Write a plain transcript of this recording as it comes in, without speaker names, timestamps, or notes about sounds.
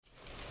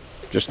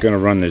just going to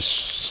run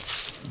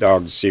this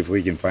dog to see if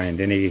we can find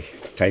any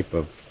type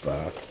of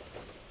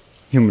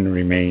human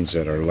remains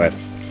that are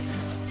left.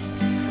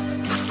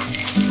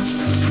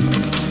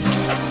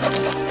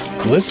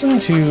 Listen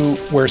to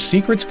Where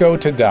Secrets Go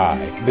to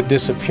Die, The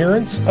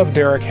Disappearance of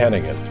Derek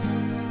Hennigan.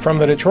 From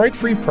the Detroit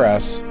Free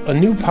Press, a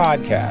new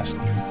podcast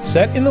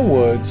set in the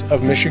woods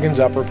of Michigan's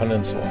Upper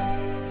Peninsula.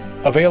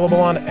 Available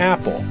on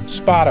Apple,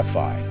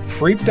 Spotify,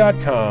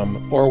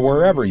 Freep.com, or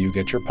wherever you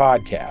get your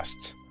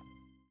podcasts.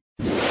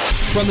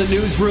 From the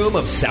newsroom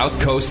of South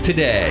Coast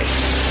Today,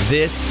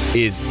 this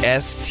is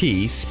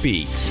ST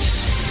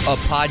Speaks, a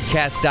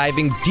podcast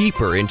diving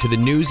deeper into the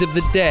news of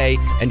the day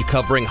and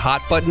covering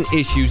hot-button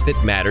issues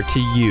that matter to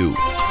you.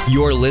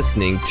 You're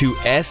listening to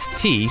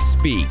ST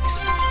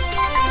Speaks.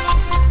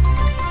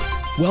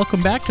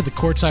 Welcome back to the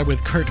Courtside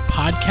with Curt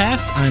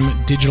podcast.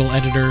 I'm Digital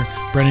Editor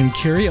Brendan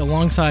Kurie,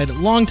 alongside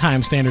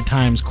longtime Standard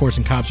Times Courts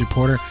and Cops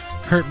reporter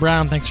Curt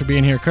Brown. Thanks for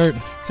being here, Curt.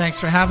 Thanks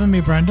for having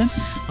me, Brendan.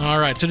 All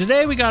right, so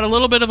today we got a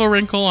little bit of a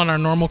wrinkle on our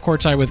normal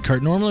Courtside with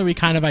Curt. Normally we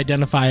kind of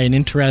identify an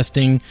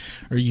interesting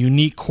or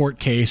unique court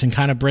case and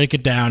kind of break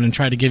it down and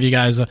try to give you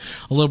guys a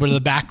little bit of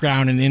the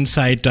background and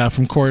insight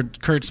from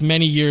Curt's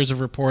many years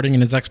of reporting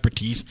and his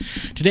expertise.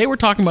 Today we're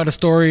talking about a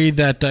story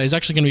that is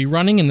actually going to be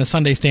running in the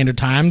Sunday Standard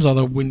Times,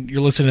 although when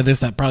you're listening to this,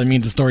 that probably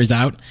means the story's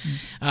out.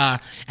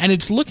 And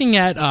it's looking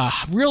at a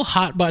real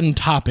hot-button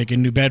topic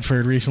in New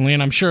Bedford recently,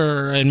 and I'm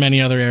sure in many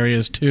other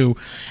areas too,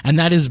 and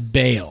that is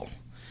bail.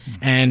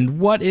 And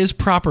what is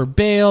proper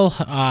bail?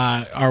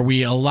 Are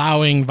we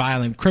allowing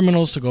violent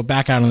criminals to go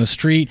back out on the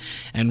street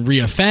and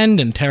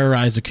reoffend and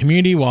terrorize the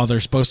community while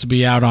they're supposed to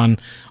be out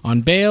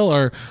on bail?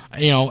 Or,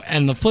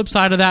 and the flip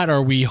side of that,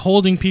 are we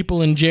holding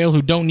people in jail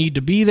who don't need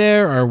to be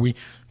there? Are we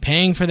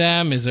paying for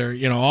them? Is there,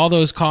 all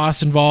those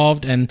costs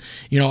involved? And,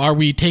 are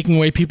we taking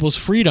away people's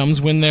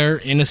freedoms when they're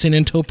innocent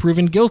until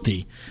proven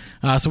guilty?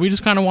 So we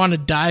just kind of want to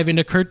dive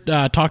into Curt,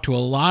 talk to a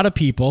lot of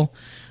people.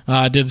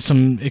 Did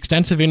some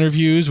extensive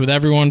interviews with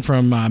everyone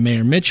from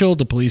Mayor Mitchell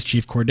to Police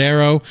Chief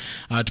Cordero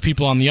to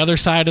people on the other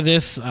side of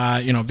this,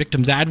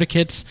 victims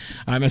advocates,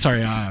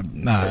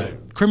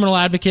 criminal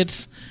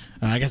advocates.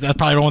 I guess that's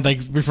probably what they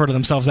refer to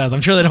themselves as.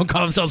 I'm sure they don't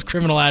call themselves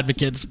criminal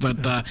advocates,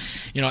 but,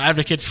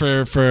 advocates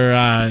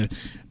for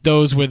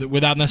those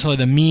without necessarily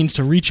the means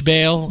to reach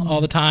bail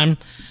all the time.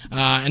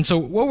 And so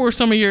what were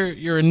some of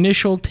your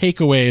initial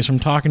takeaways from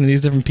talking to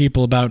these different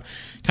people about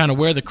kind of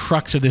where the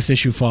crux of this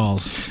issue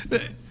falls?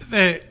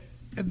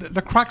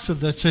 The crux of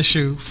this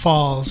issue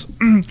falls,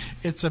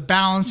 it's a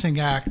balancing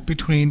act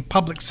between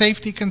public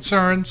safety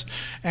concerns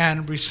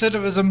and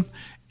recidivism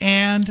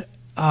and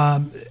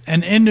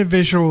an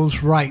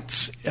individual's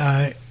rights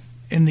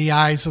in the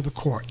eyes of the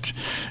court.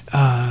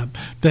 In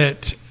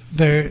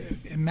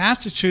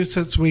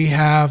Massachusetts, we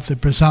have the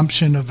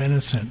presumption of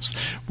innocence,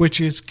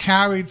 which is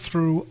carried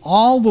through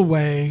all the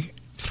way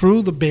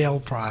through the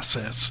bail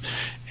process.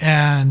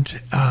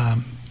 And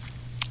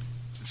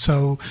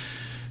so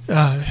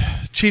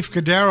Chief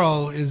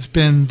Cordero has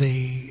been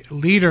the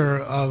leader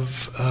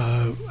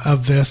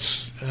of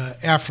this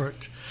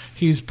effort.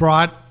 He's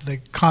brought the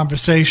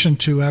conversation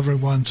to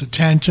everyone's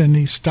attention.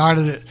 He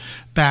started it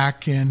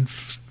back in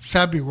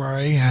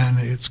February, and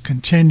it's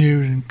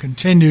continued and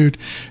continued.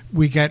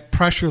 We get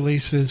press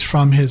releases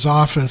from his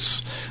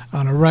office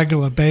on a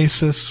regular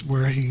basis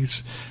where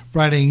he's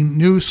writing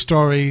news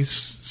stories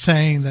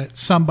saying that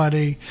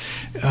somebody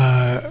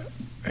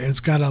has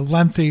got a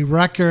lengthy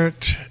record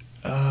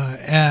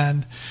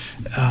and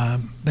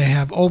they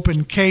have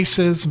open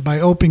cases. By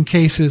open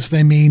cases,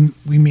 we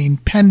mean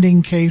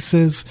pending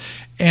cases,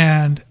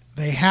 and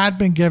they had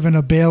been given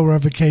a bail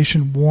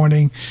revocation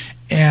warning,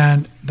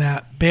 and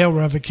that bail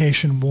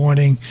revocation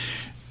warning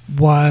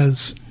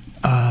was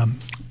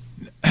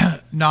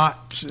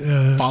not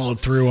followed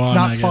through on.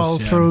 Not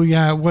followed through.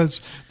 Yeah, it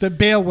was. The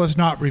bail was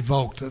not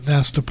revoked.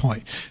 That's the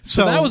point.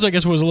 So that was, I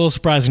guess, what was a little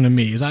surprising to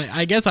me. Is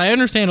I guess I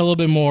understand a little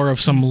bit more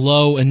of some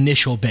low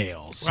initial bails.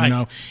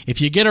 Right.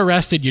 If you get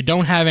arrested, you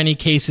don't have any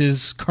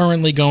cases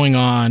currently going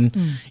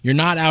on. You're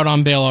not out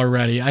on bail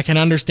already. I can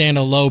understand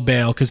a low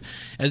bail because,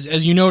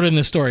 as you noted in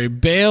the story,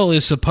 bail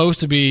is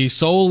supposed to be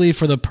solely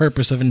for the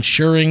purpose of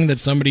ensuring that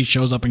somebody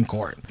shows up in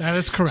court. That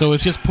is correct. So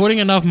it's just putting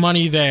enough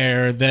money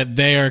there that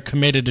they are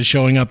committed to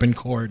showing up in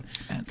court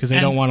because they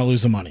don't want to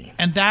lose the money.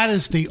 And that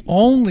is the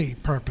only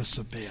purpose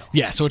of bail.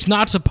 Yeah, so it's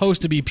not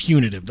supposed to be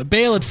punitive. The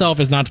bail itself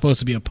is not supposed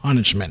to be a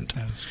punishment.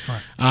 That is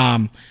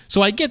correct.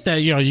 So I get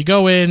that, you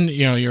go in,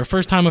 you're a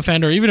first-time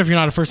offender, even if you're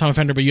not a first-time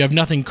offender, but you have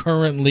nothing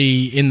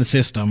currently in the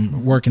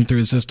system, working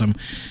through the system,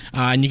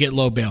 and you get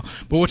low bail.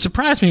 But what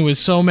surprised me was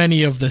so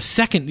many of the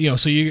second,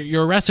 so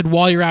you're arrested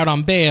while you're out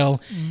on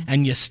bail,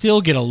 and you still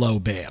get a low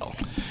bail.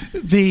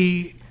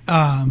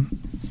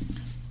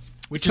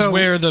 Which is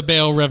where the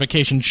bail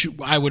revocation,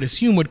 I would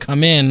assume, would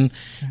come in.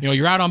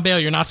 You're out on bail,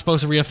 you're not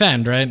supposed to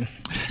reoffend, right?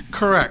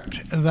 Correct.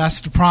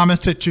 That's the promise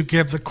that you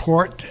give the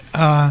court.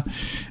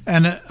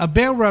 And a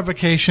bail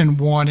revocation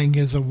warning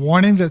is a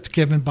warning that's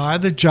given by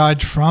the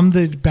judge from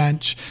the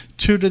bench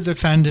to the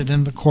defendant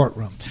in the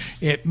courtroom.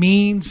 It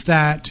means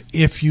that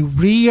if you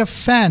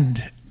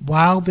reoffend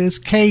while this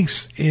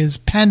case is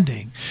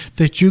pending,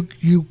 that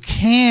you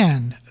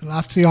can,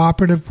 that's the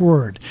operative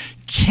word,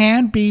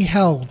 can be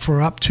held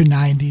for up to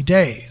 90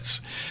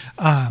 days.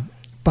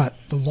 But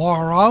the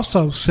law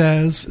also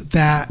says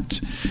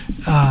that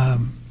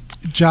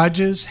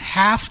judges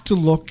have to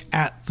look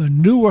at the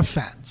new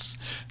offense.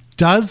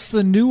 Does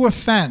the new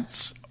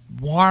offense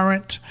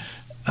warrant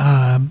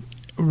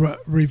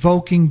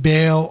revoking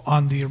bail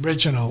on the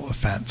original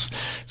offense?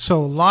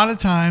 So a lot of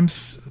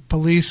times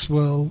police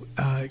will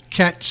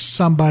catch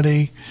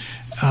somebody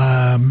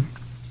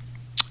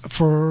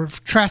for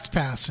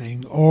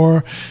trespassing,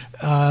 or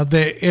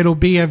it'll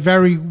be a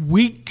very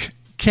weak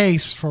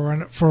case for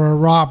a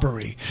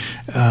robbery.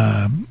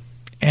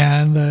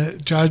 And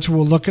the judge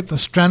will look at the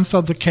strength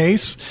of the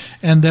case,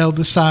 and they'll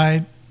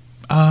decide,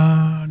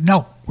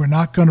 no, we're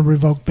not going to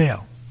revoke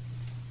bail.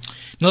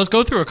 Now let's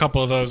go through a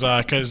couple of those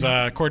because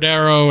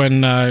Cordero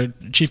and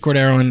Chief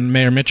Cordero and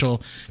Mayor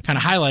Mitchell kind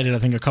of highlighted, I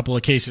think, a couple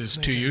of cases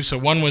to you. So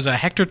one was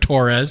Hector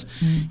Torres.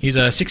 He's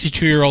a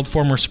 62-year-old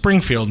former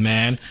Springfield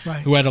man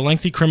who had a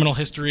lengthy criminal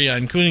history,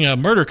 including a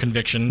murder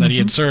conviction that he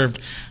had served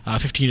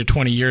 15 to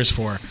 20 years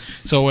for.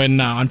 So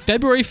on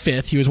February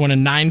 5th, he was one of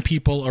 9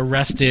 people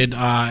arrested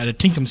at a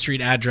Tinkham Street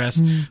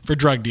address for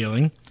drug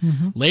dealing.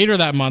 Later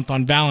that month,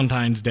 on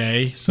Valentine's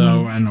Day,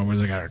 so I don't know, it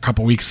was like a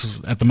couple weeks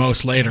at the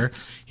most later,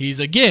 he's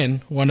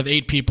again one of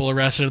 8 people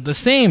arrested at the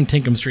same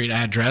Tinkham Street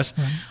address,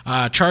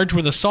 charged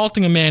with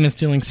assaulting a man and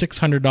stealing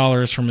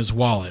 $600 from his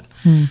wallet.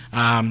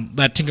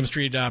 That Tinkham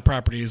Street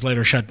property is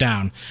later shut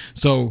down.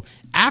 So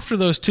after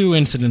those 2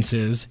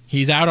 incidences,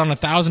 he's out on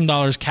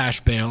 $1,000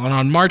 cash bail, and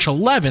on March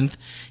 11th,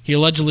 he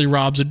allegedly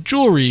robs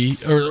jewelry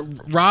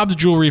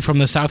from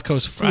the South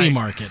Coast flea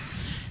market.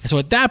 And so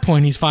at that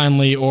point, he's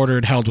finally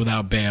held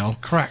without bail.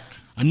 Correct.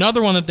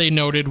 Another one that they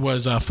noted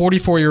was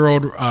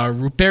 44-year-old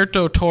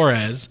Ruperto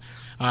Torres,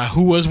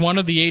 who was one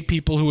of the 8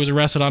 people who was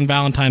arrested on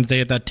Valentine's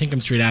Day at that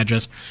Tinkham Street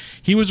address.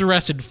 He was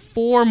arrested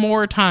 4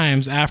 more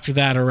times after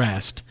that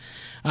arrest.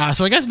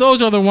 So I guess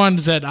those are the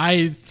ones that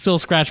I still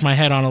scratch my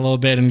head on a little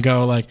bit and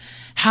go, like,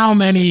 how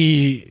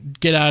many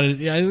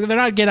they're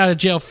not get out of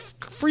jail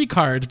free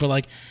cards, but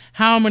like,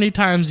 how many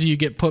times do you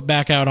get put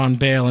back out on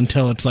bail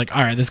until it's like,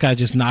 all right, this guy's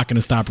just not going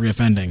to stop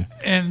reoffending?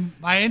 In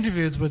my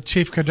interviews with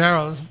Chief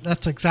Cordero,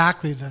 that's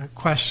exactly the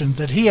question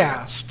that he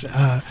asked.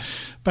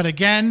 But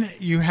again,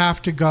 you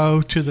have to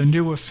go to the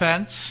new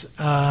offense.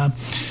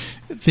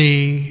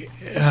 The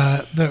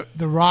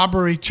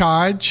robbery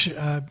charge,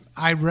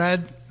 I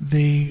read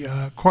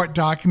the court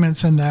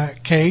documents in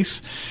that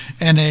case,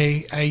 and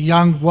a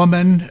young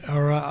woman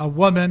or a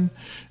woman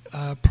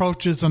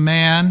approaches a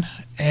man,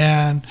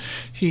 and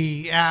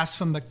she asks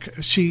him to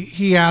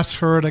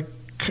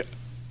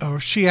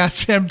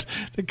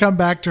come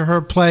back to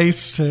her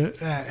place to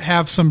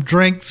have some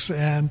drinks,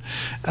 and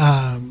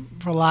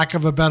for lack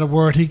of a better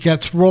word, he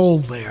gets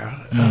rolled there.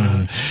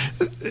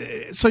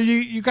 So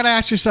you got to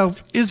ask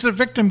yourself, is the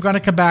victim going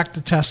to come back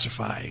to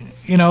testify?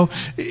 You know,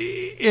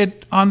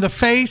 it on the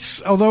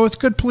face, although it's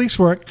good police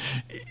work,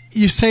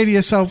 you say to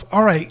yourself,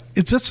 all right,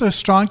 is this a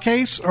strong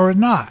case or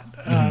not?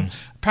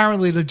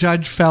 Apparently the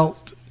judge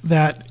felt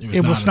that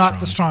it was not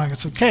the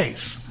strongest of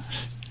case.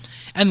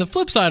 And the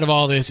flip side of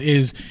all this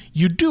is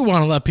you do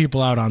want to let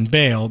people out on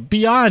bail.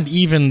 Beyond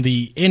even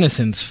the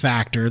innocence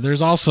factor,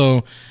 there's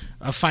also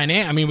a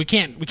I mean, we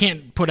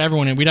can't put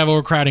everyone in. We'd have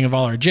overcrowding of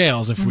all our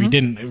jails if we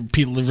didn't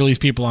release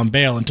people on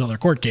bail until their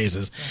court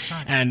cases,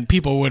 and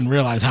people wouldn't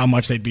realize how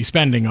much they'd be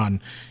spending on,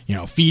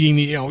 feeding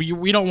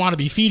we don't want to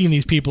be feeding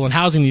these people and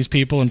housing these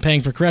people and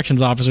paying for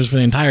corrections officers for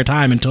the entire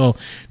time until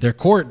their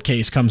court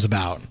case comes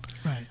about.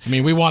 Right. I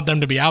mean, we want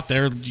them to be out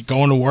there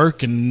going to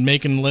work and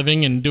making a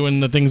living and doing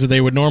the things that they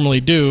would normally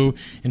do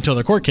until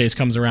their court case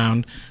comes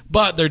around.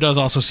 But there does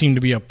also seem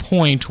to be a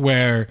point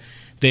where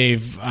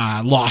they've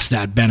lost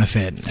that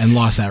benefit and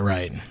lost that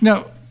right.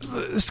 Now,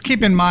 let's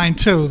keep in mind,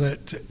 too,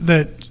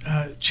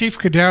 that Chief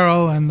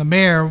Cordero and the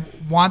mayor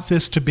want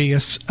this to be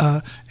a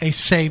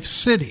safe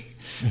city.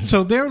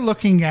 So they're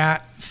looking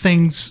at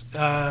things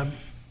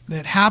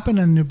that happen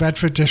in New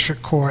Bedford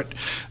District Court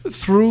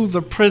through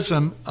the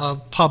prism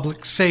of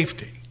public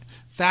safety.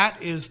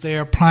 That is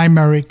their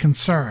primary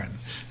concern.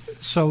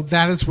 So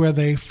that is where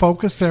they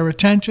focus their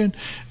attention,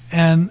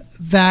 and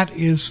that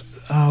is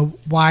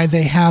why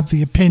they have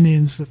the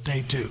opinions that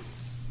they do.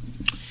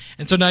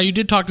 And so now you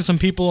did talk to some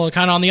people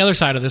kind of on the other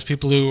side of this,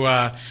 people who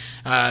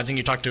I think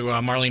you talked to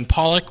Marlene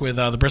Pollock with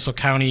the Bristol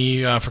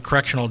County for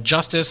Correctional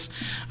Justice.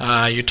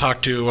 You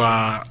talked to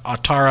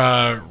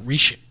Atara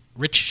Riche.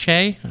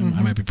 I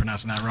might be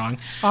pronouncing that wrong.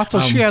 Also,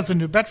 she has a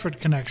New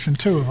Bedford connection,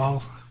 too.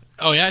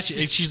 Oh, yeah?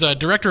 She's a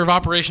director of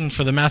operations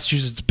for the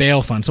Massachusetts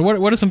Bail Fund. So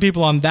what are some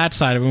people on that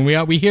side of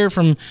it? We hear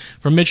from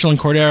Mitchell and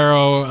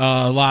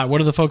Cordero a lot. What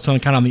do the folks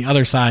on the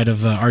other side of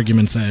the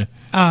argument say?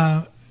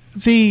 I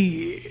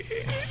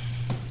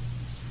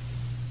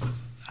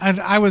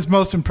was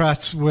most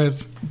impressed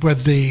with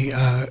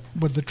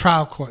the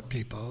trial court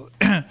people.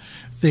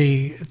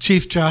 The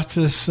Chief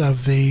Justice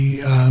of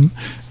the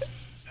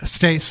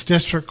State's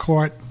District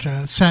Court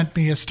sent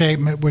me a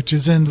statement, which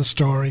is in the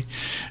story,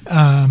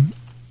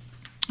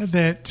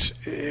 that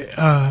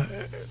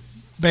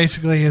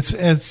basically it's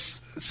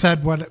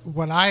said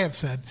what I have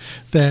said,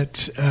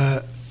 that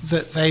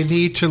they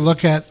need to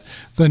look at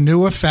the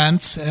new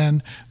offense,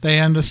 and they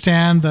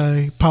understand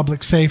the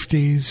public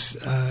safety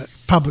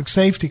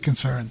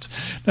concerns.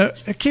 Now,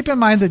 keep in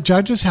mind that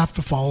judges have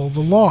to follow the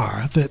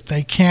law, that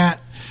they can't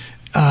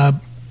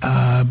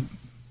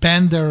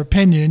bend their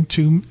opinion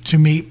to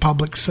meet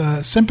public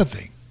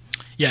sympathy.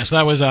 Yeah, so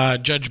that was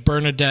Judge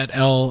Bernadette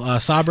L.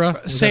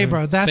 Sabra.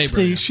 Sabra,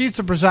 yeah. She's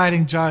the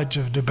presiding judge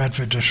of New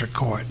Bedford District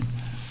Court.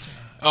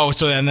 Oh,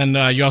 so and then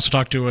you also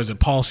talked to, was it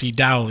Paul C.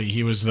 Dowley?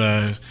 He was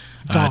the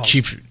the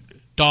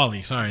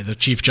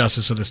Chief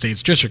Justice of the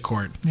state's district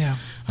court. Yeah.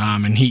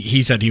 And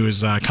he said he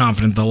was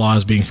confident the law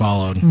is being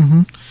followed.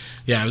 Mm-hmm.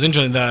 Yeah, it was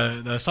interesting.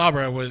 The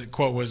Sabra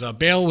quote was,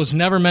 bail was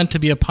never meant to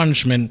be a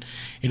punishment.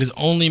 It is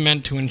only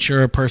meant to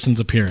ensure a person's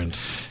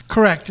appearance.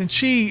 Correct. And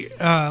she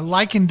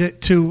likened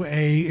it to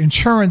a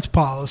insurance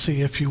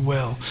policy, if you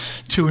will,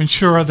 to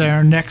ensure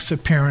their next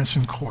appearance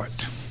in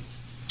court.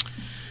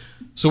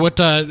 So what?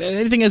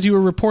 Anything as you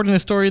were reporting the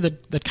story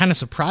that kind of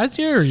surprised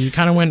you, or you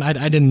kind of went, I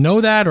didn't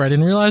know that, or I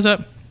didn't realize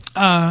that?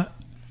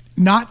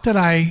 Not that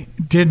I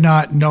did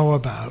not know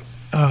about,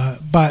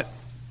 but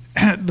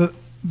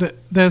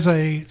there's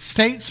a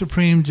state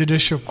Supreme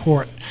Judicial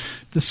Court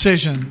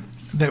decision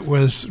that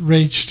was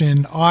reached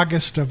in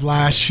August of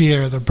last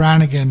year, the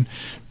Brannigan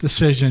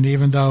decision,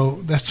 even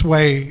though that's the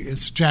way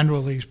it's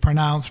generally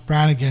pronounced,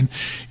 Brannigan,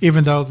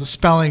 even though the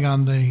spelling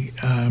on the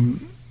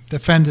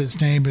defendant's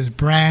name is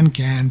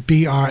Brangan,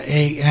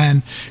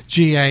 Brangan,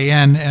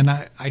 and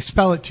I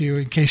spell it to you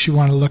in case you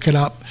want to look it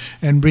up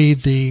and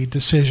read the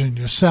decision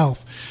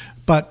yourself.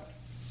 But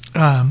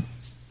let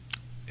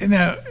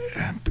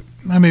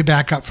me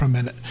back up for a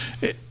minute.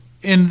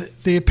 In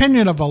the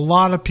opinion of a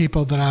lot of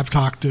people that I've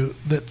talked to,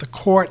 that the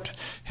court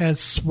has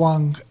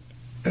swung,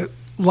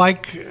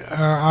 like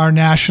our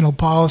national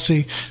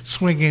policy,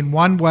 swinging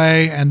one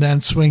way and then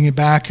swinging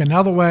back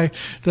another way,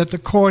 that the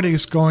court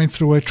is going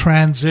through a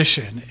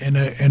transition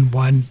in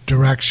one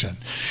direction.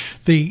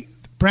 The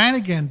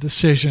Brannigan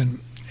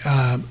decision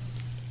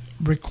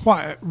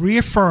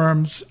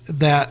reaffirms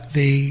that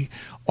the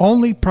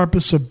only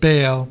purpose of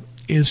bail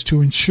is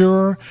to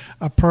ensure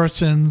a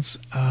person's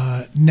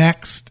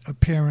next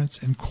appearance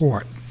in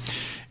court.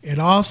 It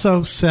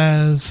also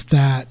says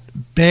that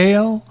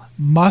bail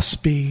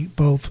must be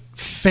both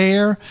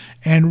fair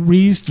and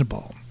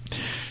reasonable.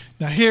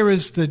 Now, here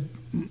is the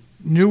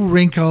new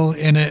wrinkle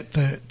in it,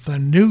 the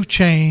new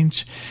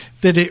change,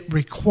 that it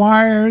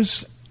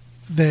requires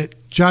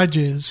that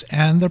judges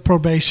and the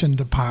probation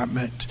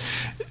department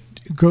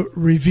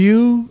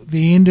review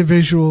the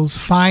individual's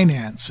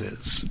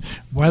finances,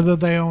 whether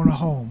they own a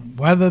home,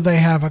 whether they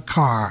have a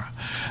car,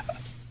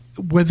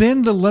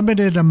 within the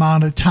limited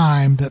amount of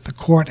time that the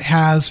court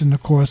has in the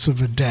course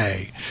of a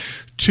day,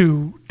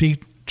 to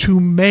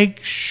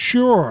make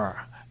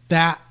sure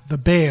that the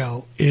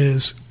bail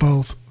is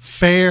both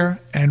fair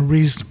and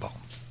reasonable.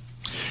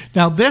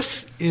 Now,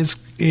 this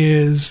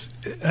seems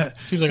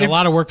like a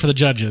lot of work for the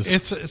judges.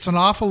 It's an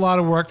awful lot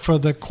of work for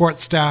the court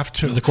staff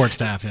too. The court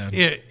staff, yeah.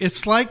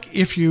 It's like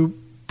if you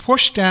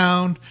push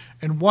down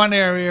in one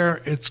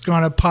area, it's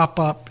going to pop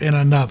up in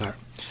another.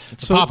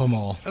 It's a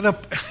pop-a-mole.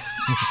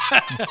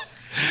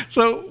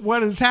 So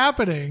what is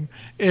happening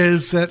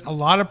is that a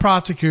lot of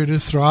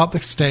prosecutors throughout the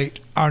state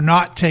are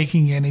not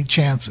taking any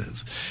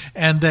chances,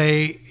 and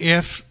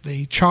if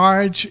the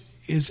charge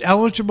is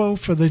eligible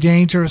for the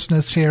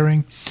dangerousness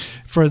hearing,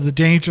 for the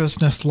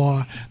dangerousness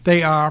law,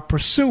 they are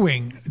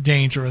pursuing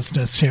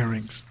dangerousness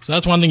hearings. So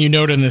that's one thing you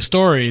note in this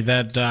story,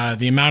 that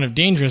the amount of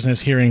dangerousness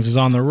hearings is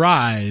on the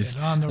rise.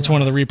 It's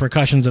one of the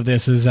repercussions of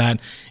this is that,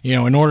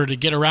 in order to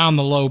get around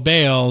the low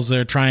bails,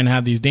 they're trying to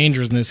have these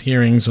dangerousness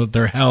hearings so that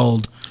they're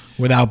held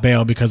without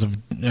bail because of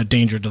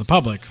danger to the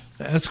public.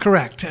 That's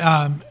correct.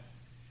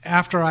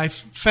 After I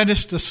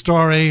finished the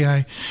story,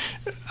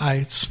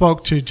 I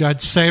spoke to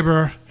Judge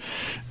Saber,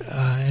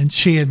 and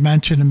she had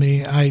mentioned to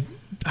me, I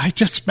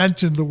just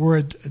mentioned the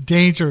word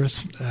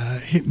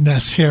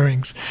dangerousness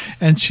hearings,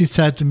 and she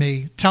said to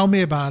me, "Tell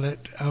me about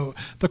it."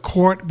 The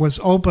court was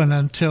open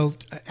until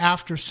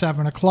after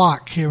 7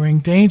 o'clock hearing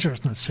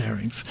dangerousness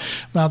hearings.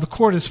 Now, the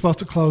court is supposed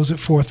to close at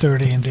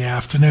 4:30 in the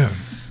afternoon.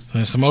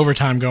 There's some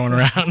overtime going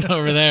around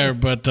over there,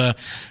 but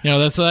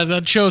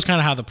that shows kind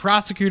of how the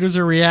prosecutors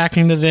are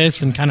reacting to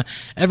this, and kind of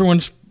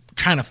everyone's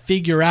trying to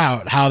figure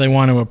out how they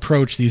want to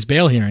approach these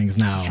bail hearings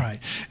now. That's right.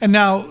 And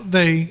now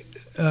the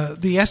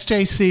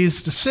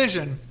SJC's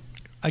decision,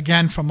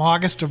 again from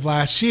August of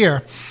last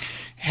year,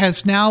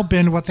 has now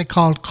been what they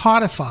call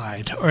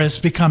codified, or has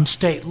become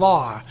state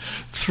law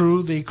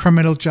through the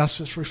Criminal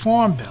Justice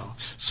Reform Bill.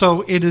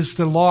 So it is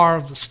the law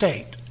of the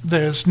state.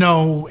 There's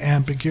no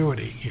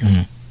ambiguity here.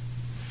 Mm-hmm.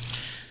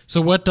 So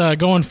what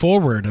going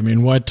forward? I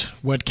mean, what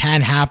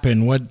can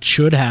happen? What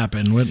should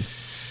happen?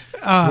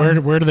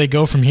 Where do they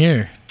go from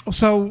here?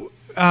 So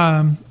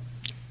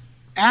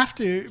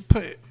after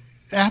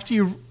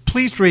you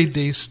please read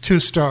these two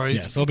stories.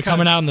 Yes, they'll be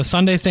coming out in the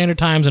Sunday Standard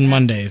Times and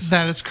Mondays.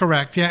 That is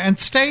correct. Yeah, and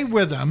stay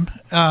with them.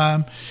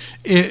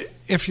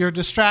 if you're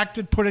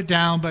distracted, put it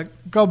down, but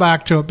go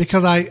back to it,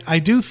 because I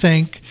do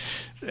think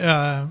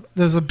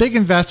there's a big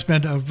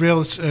investment of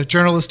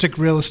journalistic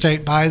real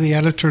estate by the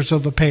editors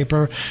of the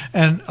paper,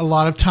 and a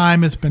lot of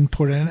time has been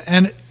put in.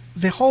 And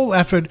the whole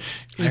effort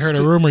is I heard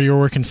a rumor you were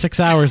working 6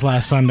 hours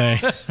last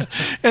Sunday.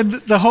 And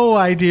the whole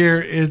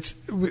idea is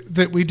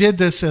that we did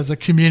this as a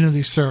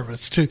community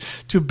service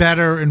to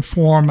better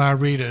inform our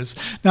readers.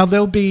 Now,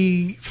 there'll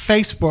be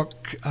Facebook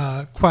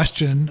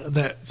question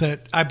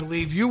that I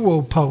believe you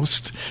will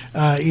post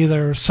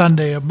either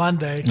Sunday or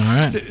Monday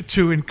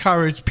to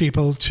encourage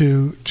people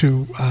to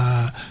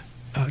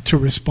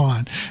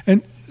respond.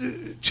 And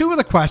two of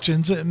the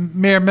questions,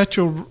 Mayor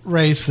Mitchell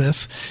raised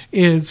this,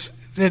 is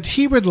that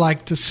he would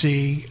like to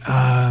see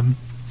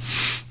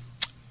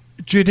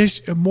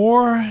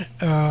more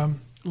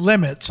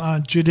limits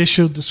on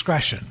judicial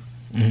discretion,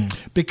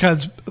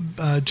 because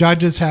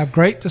judges have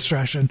great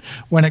discretion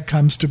when it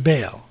comes to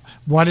bail.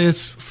 What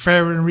is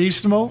fair and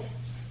reasonable?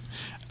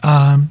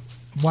 So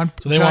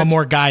they want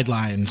more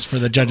guidelines for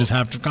the judges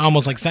have to,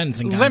 almost like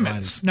sentencing guidelines.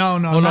 Limits. No,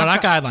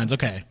 not guidelines.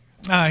 Okay.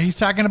 He's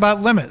talking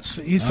about limits.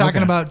 He's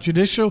talking about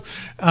judicial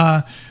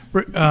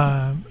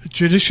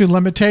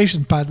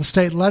limitations by the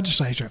state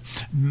legislature.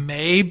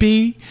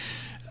 Maybe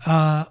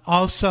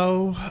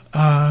also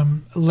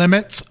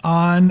limits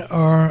on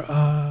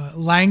or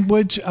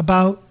language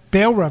about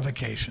bail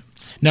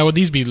revocations. Now, would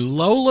these be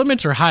low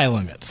limits or high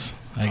limits,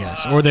 I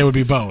guess? Or they would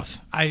be both?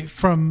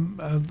 From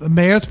the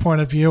mayor's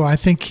point of view, I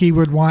think he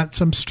would want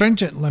some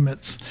stringent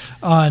limits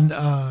on...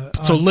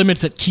 so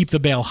limits that keep the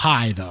bail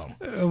high, though.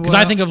 Because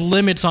I think of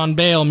limits on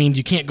bail means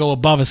you can't go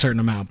above a certain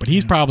amount, but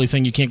he's probably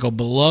saying you can't go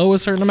below a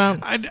certain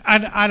amount?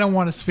 I don't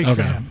want to speak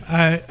for him.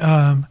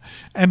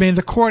 I mean,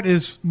 the court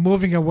is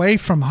moving away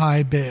from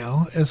high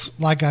bail. It's,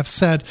 like I've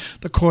said,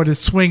 the court is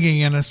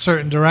swinging in a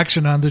certain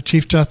direction under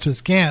Chief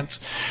Justice Gantz.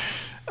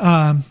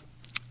 And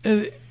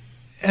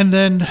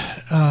then...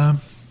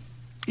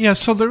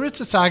 so there is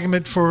this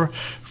argument for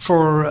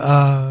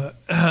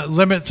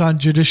limits on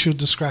judicial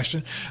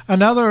discretion.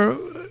 Another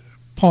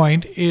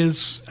point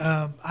is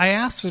I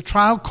asked the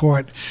trial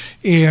court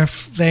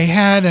if they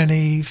had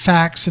any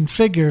facts and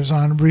figures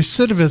on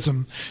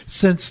recidivism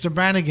since the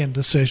Brannigan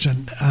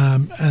decision,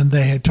 and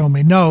they had told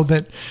me no,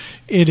 that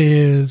it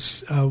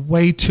is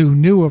way too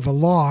new of a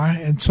law,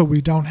 and so we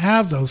don't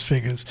have those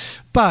figures.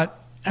 But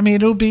I mean,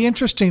 it'll be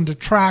interesting to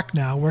track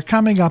now. We're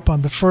coming up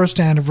on the first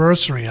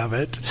anniversary of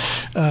it.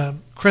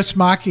 Chris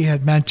Markey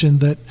had mentioned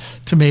that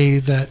to me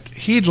that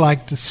he'd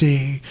like to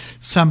see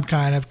some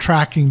kind of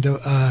tracking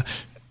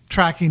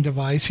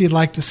device. He'd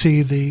like to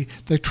see the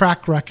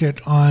track record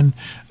on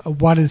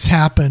what has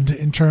happened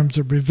in terms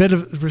of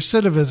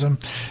recidivism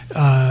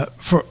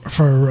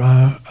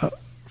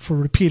for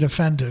repeat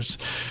offenders.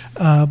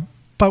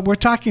 But we're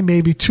talking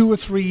maybe 2 or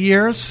 3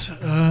 years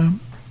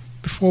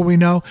before we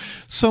know.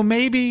 So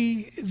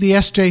maybe the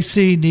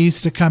SJC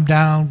needs to come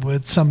down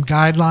with some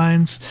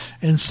guidelines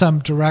and some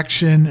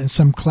direction and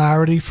some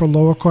clarity for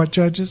lower court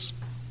judges.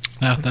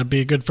 That'd be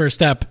a good first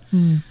step,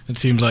 it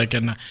seems like.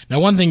 And now,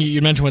 one thing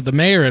you mentioned what the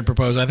mayor had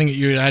proposed, I think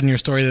you had in your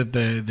story that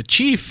the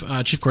chief,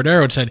 Chief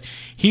Cordero, had said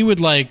he would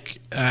like,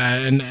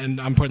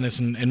 and I'm putting this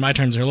in my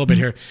terms here a little bit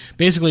here,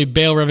 basically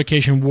bail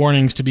revocation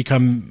warnings to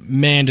become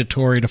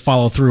mandatory to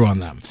follow through on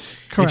them.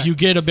 Correct. If you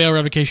get a bail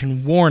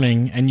revocation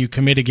warning and you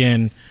commit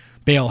again,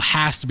 bail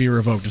has to be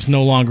revoked. It's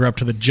no longer up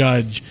to the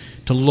judge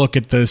to look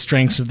at the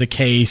strengths of the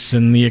case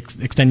and the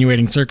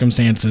extenuating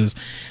circumstances.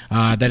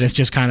 That it's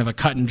just kind of a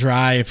cut and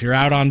dry. If you're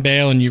out on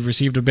bail and you've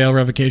received a bail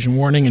revocation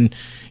warning and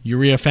you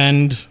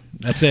reoffend,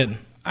 that's it.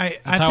 That's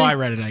how I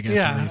read it, I guess.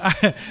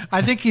 Yeah,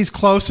 I think he's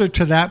closer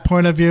to that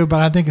point of view,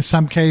 but I think in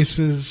some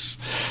cases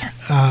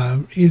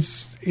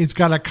he's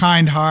got a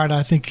kind heart.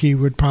 I think he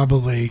would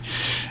probably,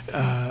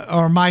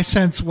 or my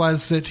sense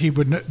was that he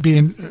would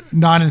be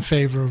not in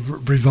favor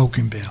of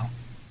revoking bail.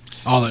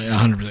 All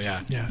 100%,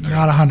 yeah. Yeah,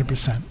 not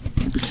 100%.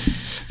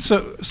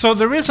 So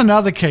there is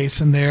another case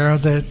in there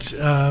that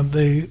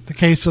the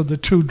case of the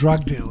 2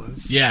 drug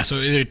dealers. Yeah, so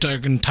they're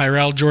talking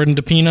Tyrell Jordan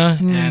DePina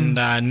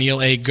and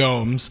Neil A.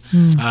 Gomes.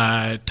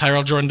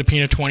 Tyrell Jordan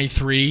DePina,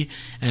 23,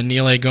 and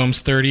Neil A. Gomes,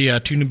 30,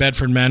 2 New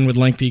Bedford men with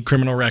lengthy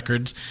criminal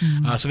records.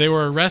 So they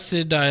were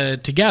arrested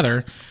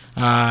together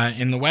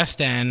in the West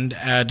End.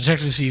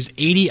 Detectives seized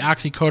 80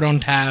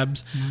 oxycodone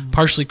tabs,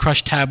 partially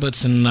crushed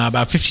tablets, and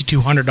about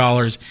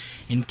 $5,200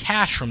 in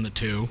cash from the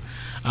 2.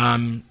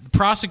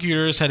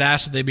 Prosecutors had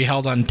asked that they be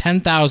held on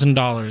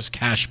 $10,000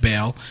 cash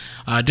bail.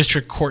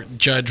 District Court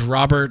Judge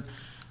Robert,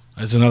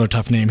 is another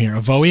tough name here,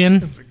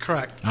 Avoian?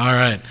 Correct. All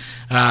right.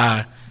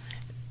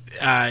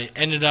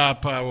 Ended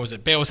up, bail was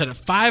set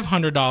at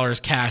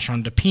 $500 cash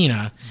on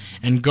DePina,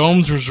 and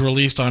Gomes was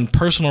released on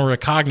personal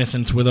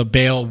recognizance with a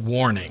bail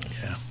warning.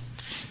 Yeah.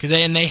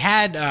 They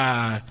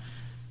had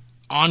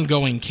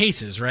ongoing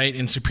cases, right,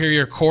 in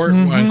Superior Court,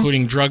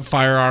 including drug,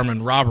 firearm,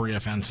 and robbery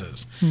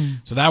offenses.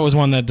 So that was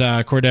one that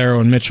Cordero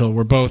and Mitchell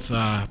were both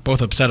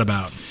upset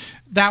about.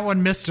 That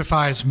one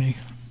mystifies me.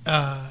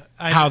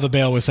 How the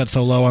bail was set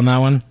so low on that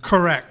one?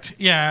 Correct.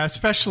 Yeah,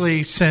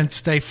 especially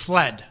since they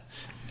fled.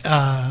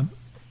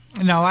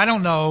 Now, I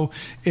don't know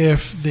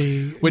if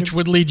which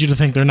would lead you to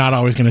think they're not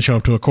always going to show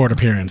up to a court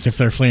appearance if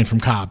they're fleeing from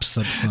cops.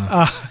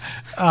 That's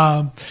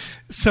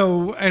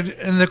So,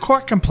 in the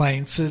court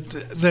complaints,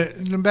 the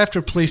New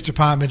Bedford Police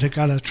Department had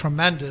got a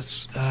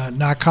tremendous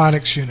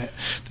narcotics unit,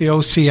 the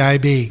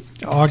OCIB,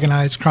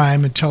 Organized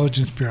Crime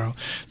Intelligence Bureau.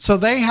 So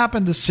they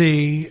happened to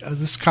see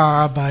this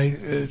car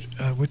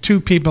with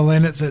two people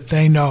in it that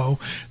they know.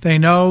 They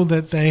know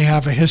that they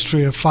have a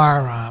history of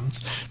firearms.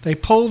 They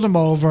pulled them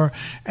over,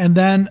 and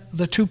then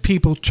the two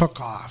people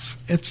took off.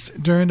 It's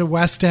during the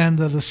west end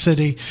of the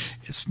city.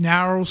 It's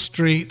narrow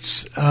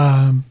streets.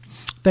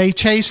 They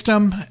chased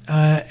him,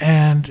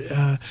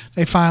 and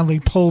they finally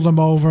pulled him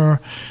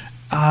over.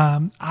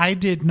 I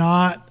did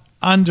not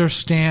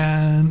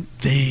understand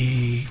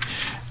the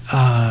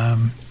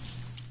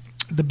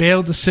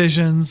bail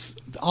decisions,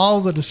 all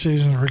the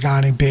decisions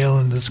regarding bail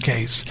in this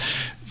case.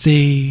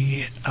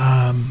 And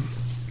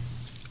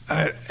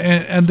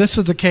this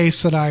is the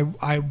case that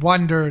I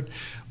wondered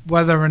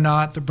whether or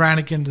not the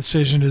Brannigan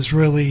decision has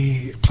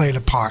really played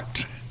a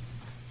part.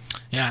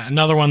 Yeah,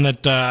 another one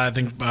that I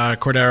think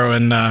Cordero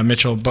and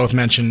Mitchell both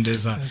mentioned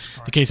is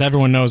the case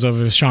everyone knows of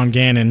is Sean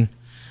Gannon,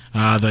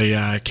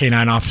 the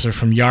K-9 officer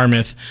from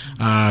Yarmouth,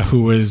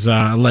 who was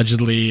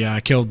allegedly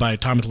killed by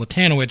Thomas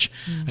Latanowicz,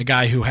 a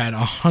guy who had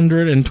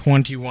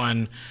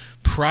 121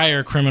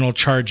 prior criminal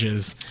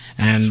charges,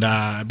 and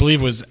I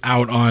believe was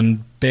out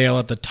on bail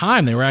at the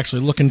time. They were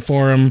actually looking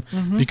for him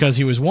because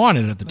he was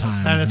wanted at the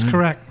time. That is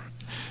correct.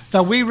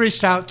 Now, we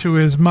reached out to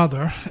his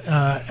mother,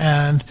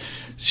 and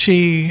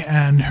she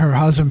and her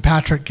husband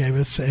Patrick gave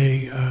us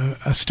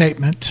a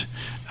statement,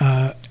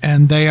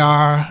 and they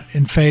are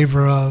in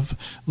favor of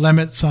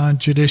limits on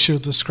judicial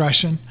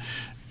discretion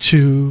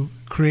to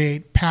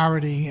create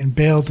parity in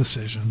bail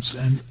decisions,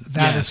 and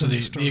that is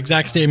the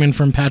exact statement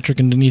from Patrick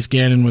and Denise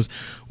Gannon was,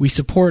 "We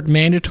support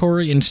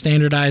mandatory and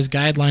standardized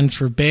guidelines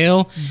for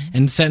bail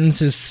and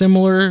sentences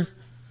similar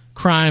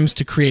crimes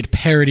to create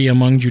parity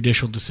among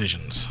judicial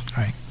decisions."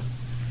 Right.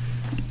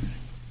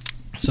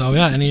 So,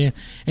 yeah,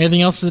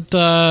 anything else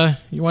that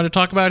you want to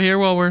talk about here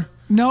while we're...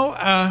 No,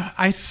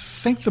 I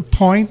think the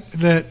point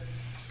that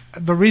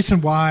the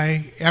reason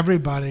why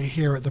everybody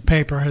here at the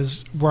paper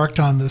has worked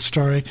on this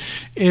story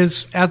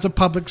is as a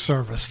public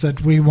service,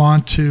 that we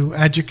want to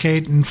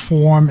educate,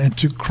 inform, and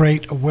to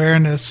create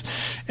awareness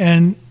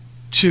and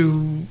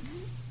to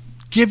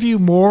give you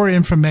more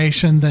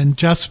information than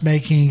just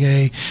making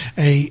a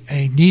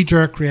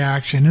knee-jerk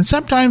reaction. And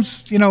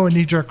sometimes, a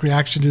knee-jerk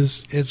reaction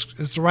is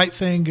the right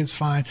thing, is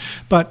fine.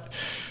 But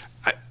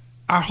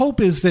our hope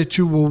is that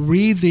you will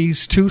read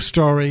these two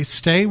stories,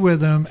 stay with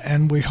them,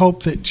 and we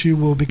hope that you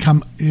will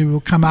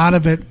come out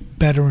of it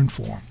better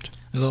informed.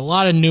 There's a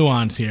lot of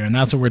nuance here, and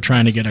that's what we're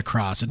trying to get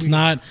across. It's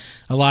not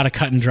a lot of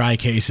cut and dry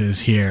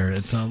cases here.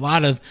 It's a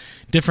lot of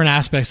different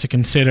aspects to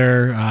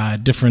consider,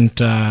 different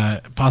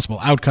possible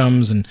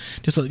outcomes, and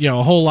just a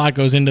whole lot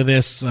goes into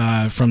this,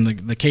 from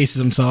the cases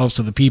themselves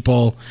to the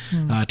people,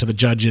 to the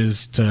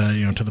judges,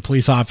 to the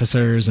police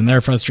officers and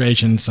their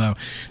frustrations. So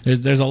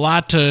there's a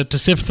lot to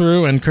sift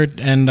through, and Curt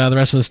and the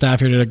rest of the staff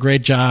here did a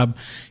great job,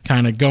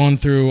 kind of going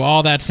through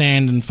all that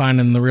sand and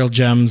finding the real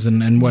gems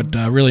and what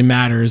really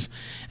matters,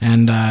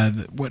 and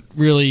what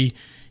really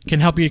can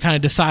help you kind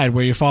of decide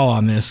where you fall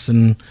on this,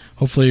 and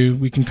hopefully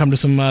we can come to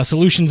some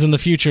solutions in the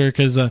future,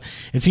 because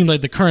it seems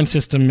like the current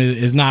system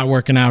is not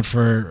working out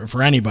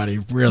for anybody,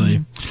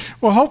 really.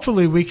 Well,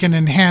 hopefully we can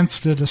enhance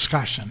the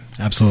discussion.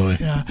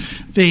 Absolutely.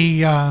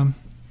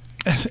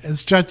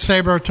 As Judge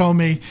Saber told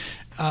me,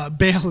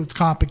 bail is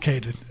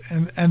complicated,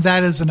 and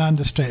that is an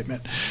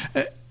understatement.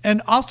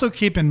 And also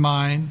keep in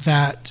mind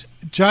that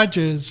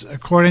judges,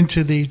 according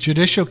to the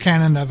judicial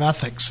canon of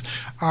ethics,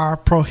 are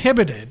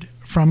prohibited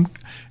from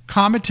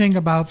commenting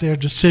about their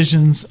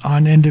decisions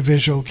on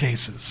individual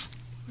cases.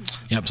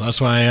 Yep, so that's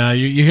why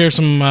you hear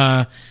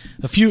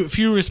a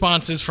few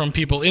responses from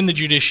people in the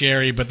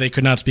judiciary, but they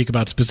could not speak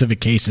about specific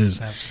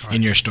cases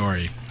in your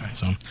story. Right.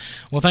 So,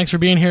 well, thanks for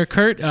being here,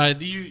 Curt.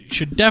 You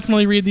should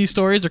definitely read these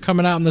stories. They're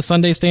coming out in the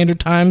Sunday Standard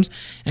Times,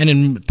 and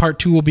in part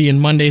 2 will be in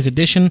Monday's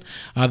edition.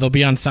 They'll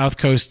be on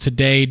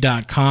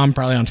southcoasttoday.com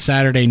probably on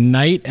Saturday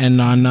night and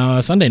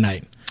on Sunday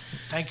night.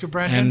 Thank you,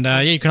 Brendan.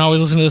 And you can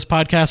always listen to this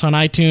podcast on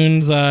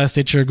iTunes,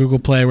 Stitcher, Google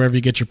Play, wherever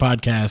you get your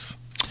podcasts.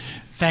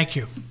 Thank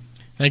you.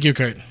 Thank you,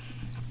 Curt.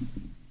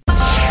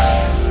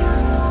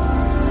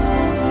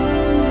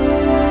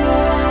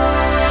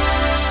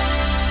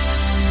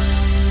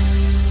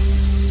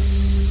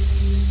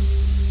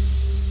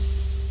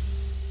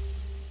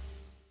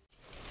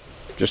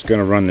 Just going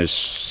to run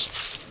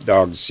this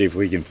dog to see if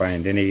we can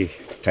find any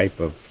type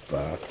of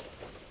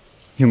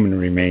human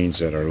remains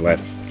that are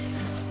left.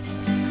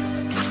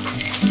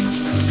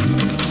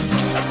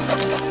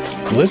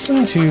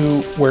 Listen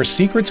to Where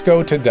Secrets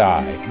Go to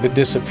Die, The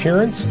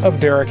Disappearance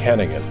of Derek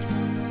Hennigan.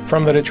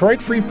 From the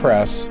Detroit Free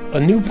Press, a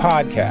new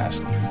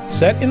podcast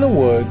set in the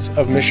woods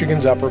of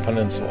Michigan's Upper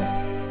Peninsula.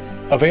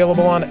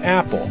 Available on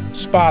Apple,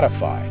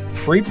 Spotify,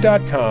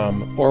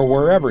 Freep.com, or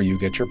wherever you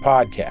get your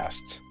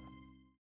podcasts.